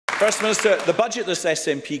First Minister, the budget this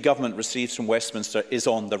SNP Government receives from Westminster is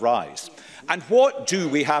on the rise. And what do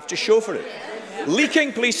we have to show for it?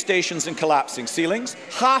 Leaking police stations and collapsing ceilings,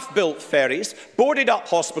 half-built ferries, boarded-up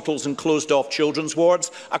hospitals and closed-off children's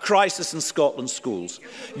wards, a crisis in Scotland's schools.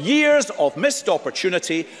 Years of missed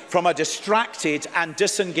opportunity from a distracted and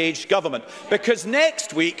disengaged government, because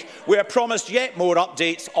next week we are promised yet more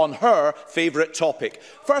updates on her favourite topic.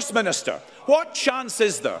 First Minister, what chance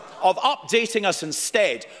is there of updating us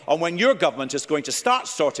instead on when your government is going to start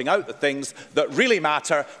sorting out the things that really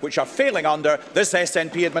matter, which are failing under this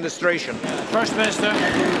SNP administration? First Minister.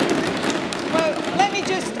 Well, let me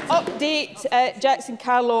just update Jackson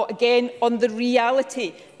Carlaw again on the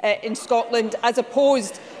reality in Scotland, as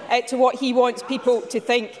opposed to what he wants people to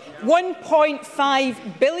think.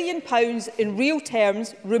 £1.5 billion in real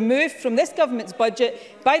terms removed from this government's budget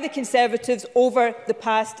by the Conservatives over the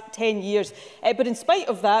past 10 years. But in spite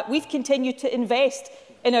of that, we've continued to invest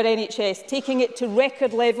in our NHS, taking it to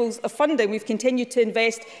record levels of funding. We've continued to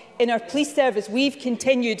invest in our police service. We've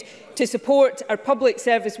continued to support our public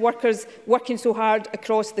service workers working so hard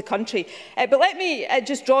across the country. But let me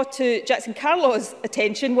just draw to Jackson Carlaw's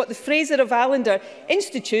attention what the Fraser of Allender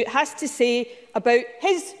Institute has to say about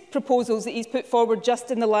his proposals that he's put forward just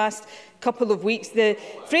in the last couple of weeks. The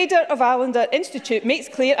Fraser of Allender Institute makes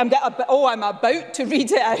clear, I'm about to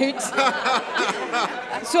read it out.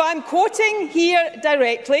 So I'm quoting here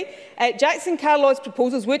directly, Jackson Carlaw's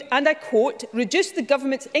proposals would, and I quote, reduce the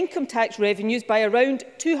government's income tax revenues by around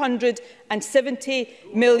 £270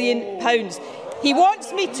 million. He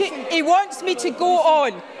wants me to go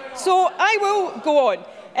on, so I will go on.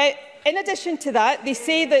 In addition to that, they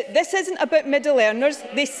say that this isn't about middle earners.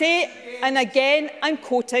 They say, and again I'm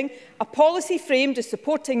quoting, a policy framed as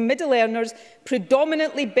supporting middle earners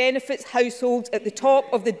predominantly benefits households at the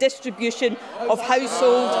top of the distribution of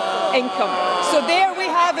household income. So there we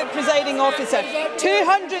have it, Presiding Officer.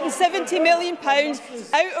 £270 million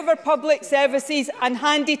out of our public services and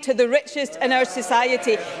handed to the richest in our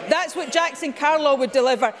society. That's what Jackson Carlaw would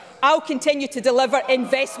deliver. I'll continue to deliver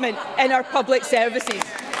investment in our public services.